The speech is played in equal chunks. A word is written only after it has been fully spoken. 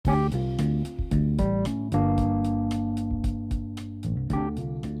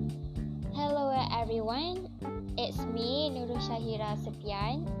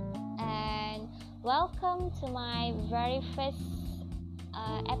Sepian, and welcome to my very first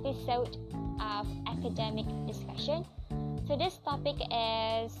episode of academic discussion. Today's topic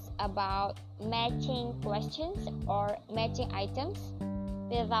is about matching questions or matching items.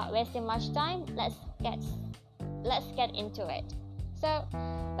 Without wasting much time, let's get into it. So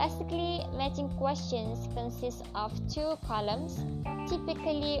basically, matching questions consists of two columns.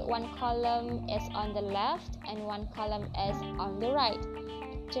 Typically, one column is on the left and one column is on the right.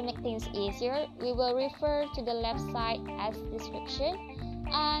 To make things easier, we will refer to the left side as description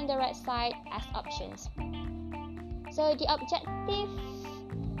and the right side as options. So the objective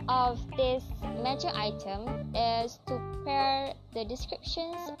of this matching item is to pair the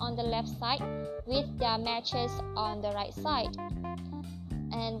descriptions on the left side with their matches on the right side.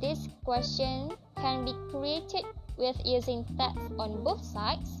 And this question can be created with using text on both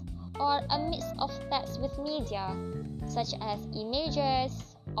sides or a mix of text with media such as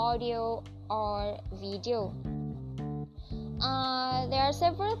images, audio, or video. There are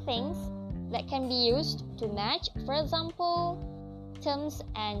several things that can be used to match. For example, terms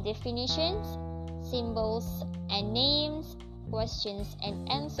and definitions, symbols and names, questions and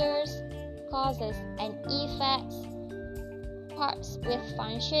answers, causes and effects, parts with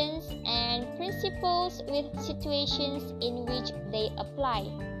functions, and principles with situations in which they apply.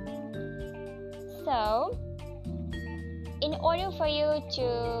 So, in order for you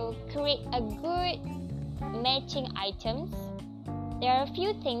to create a good matching items, there are a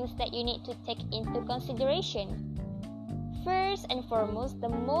few things that you need to take into consideration. First and foremost, the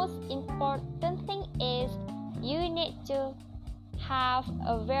most important thing is you need to have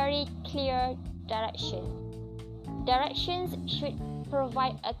a very clear direction. Directions should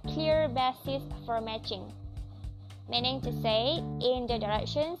provide a clear basis for matching. Meaning to say, in the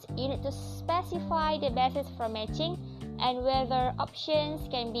directions, you need to specify the basis for matching and whether options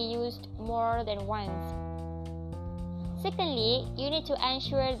can be used more than once. Secondly, you need to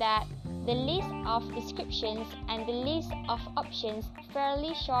ensure that the list of descriptions and the list of options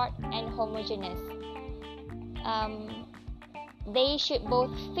fairly short and homogeneous. They should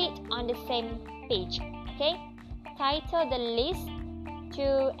both fit on the same page. Okay? Title the list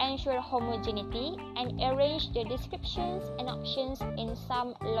to ensure homogeneity and arrange the descriptions and options in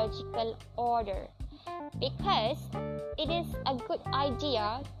some logical order. Because it is a good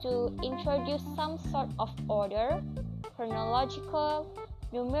idea to introduce some sort of order, chronological,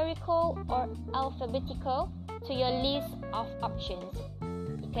 numerical, or alphabetical, to your list of options,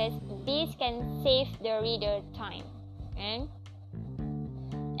 because this can save the reader time. And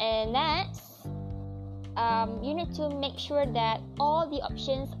next, you need to make sure that all the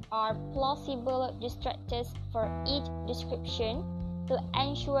options are plausible distractors for each description to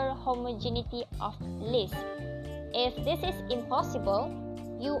ensure homogeneity of list. If this is impossible,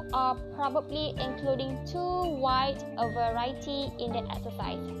 you are probably including too wide a variety in the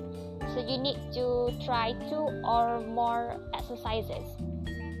exercise. So you need to try 2 or more exercises.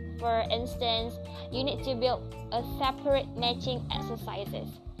 For instance, you need to build a separate matching exercises.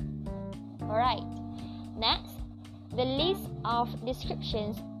 Alright. Next, the list of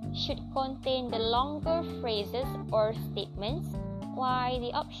descriptions should contain the longer phrases or statements, while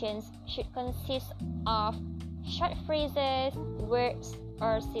the options should consist of short phrases, words,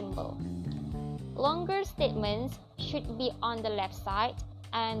 or symbols. Longer statements should be on the left side,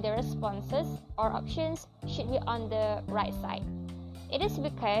 and the responses or options should be on the right side. It is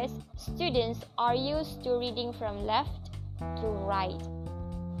because students are used to reading from left to right.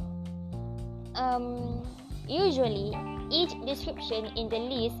 Usually, each description in the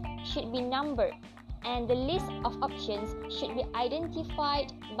list should be numbered, and the list of options should be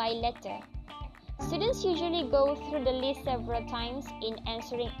identified by letter. Students usually go through the list several times in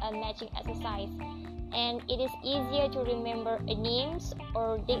answering a matching exercise, and it is easier to remember a names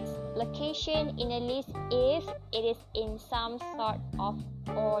or dates location in a list if it is in some sort of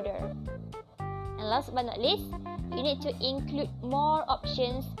order. And last but not least, you need to include more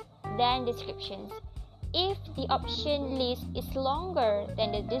options than descriptions. If the option list is longer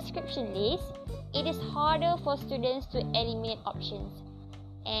than the description list, it is harder for students to eliminate options.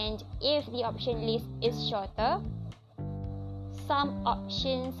 And if the option list is shorter, some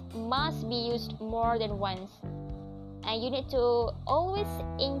options must be used more than once. And you need to always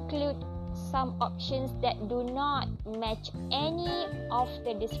include some options that do not match any of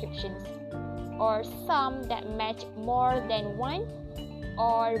the descriptions, or some that match more than one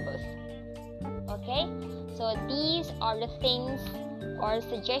or both. Okay, so these are the things or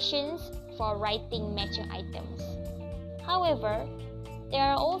suggestions for writing matching items. However, there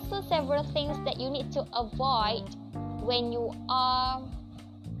are also several things that you need to avoid when you are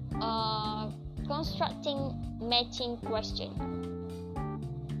constructing matching question.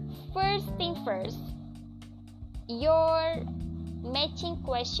 First thing first, your matching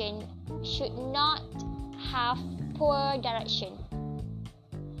question should not have poor direction.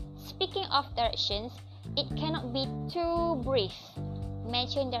 Speaking of directions, it cannot be too brief.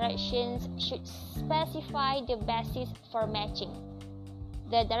 Matching directions should specify the basis for matching.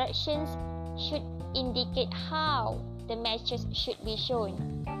 The directions should indicate how the matches should be shown.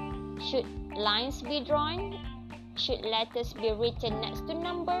 Should lines be drawn? Should letters be written next to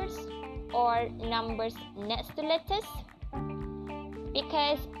numbers or numbers next to letters?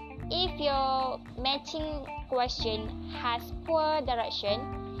 Because if your matching question has poor direction,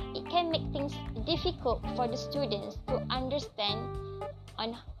 it can make things difficult for the students to understand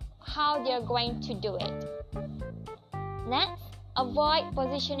on how they are going to do it. Next, avoid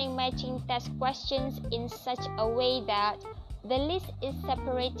positioning matching test questions in such a way that the list is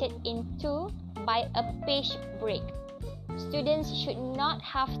separated in two by a page break. Students should not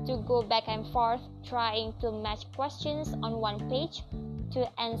have to go back and forth trying to match questions on one page to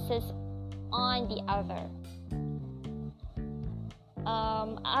answers on the other.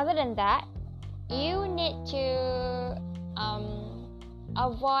 Other than that, you need to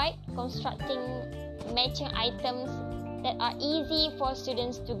avoid constructing matching items that are easy for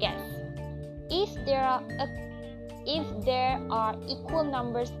students to guess. If there are equal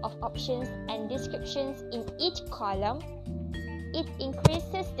numbers of options and descriptions in each column, it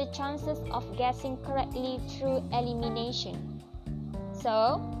increases the chances of guessing correctly through elimination.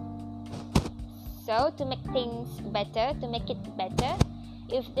 So to make it better,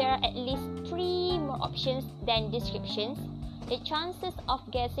 if there are at least 3 more options than descriptions, the chances of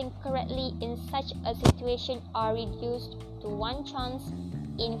guessing correctly in such a situation are reduced to 1 chance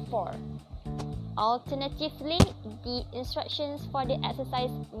in 4. Alternatively, the instructions for the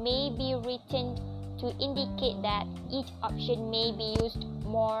exercise may be written to indicate that each option may be used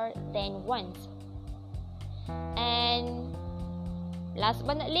more than once. And last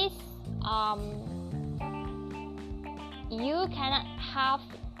but not least, you cannot have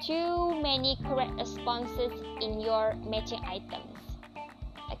too many correct responses in your matching items.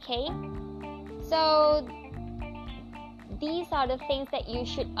 Okay? So these are the things that you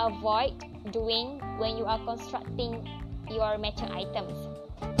should avoid doing when you are constructing your matching items.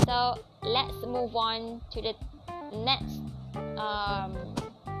 So let's move on to the next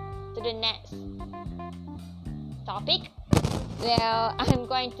topic. Well, I'm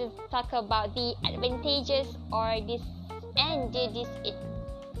going to talk about the advantages or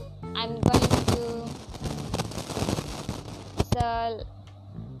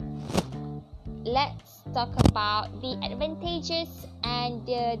let's talk about the advantages and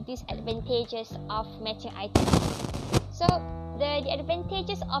the disadvantages of matching items. So the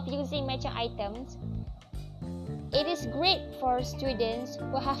advantages of using matching items: it is great for students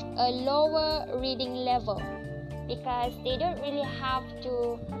who have a lower reading level because they don't really have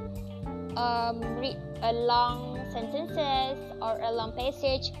to read a long sentences or a long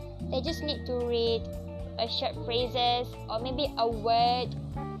passage. They just need to read a short phrases or maybe a word.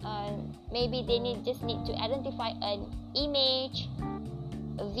 Maybe they just need to identify an image,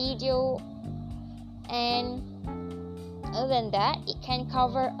 a video, and other than that, it can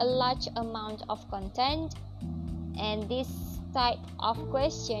cover a large amount of content. And this type of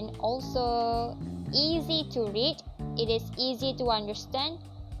question also easy to read, it is easy to understand,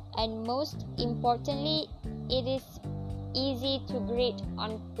 and most importantly, it is easy to grade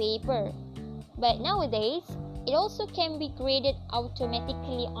on paper. But nowadays, it also can be graded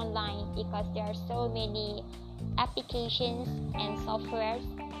automatically online because there are so many applications and softwares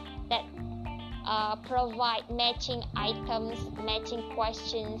that provide matching items, matching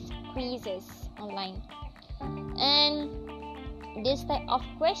questions, quizzes online. And this type of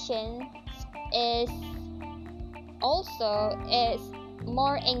question is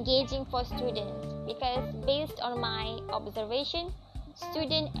more engaging for students because based on my observation,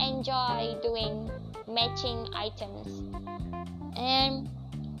 students enjoy doing matching items. And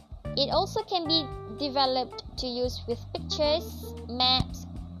it also can be developed to use with pictures, maps,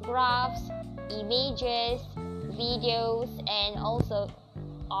 graphs, images, videos, and also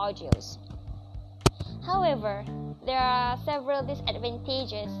audios. However, there are several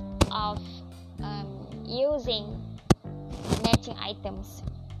disadvantages of using matching items.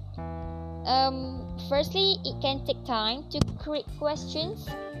 Firstly, it can take time to create questions,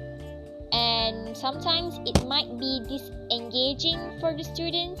 and sometimes it might be disengaging for the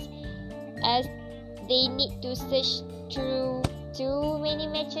students as they need to search through too many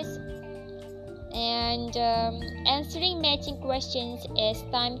matches. and answering matching questions is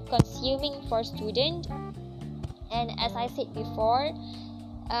time consuming for students. And as I said before,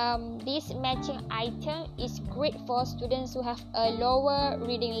 this matching item is great for students who have a lower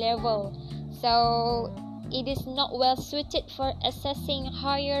reading level, so it is not well suited for assessing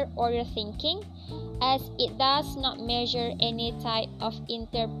higher order thinking, as it does not measure any type of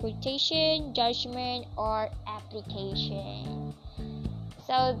interpretation, judgment, or application.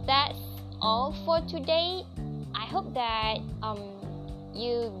 So that's all for today. I hope that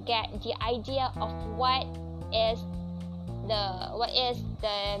you get the idea of what is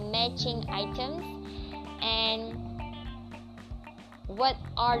the matching items, and what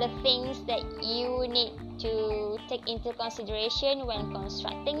are the things that you need to take into consideration when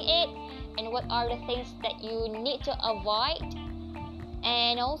constructing it, and what are the things that you need to avoid,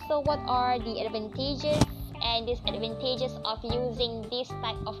 and also what are the advantages and disadvantages of using this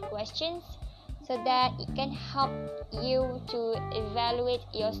type of questions, so that it can help you to evaluate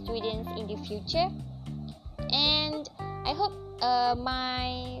your students in the future. And I hope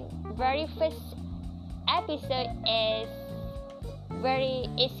my very first episode is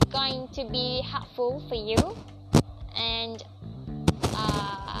going to be helpful for you, and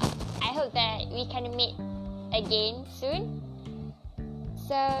I hope that we can meet again soon.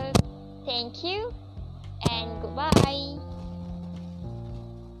 So thank you and goodbye.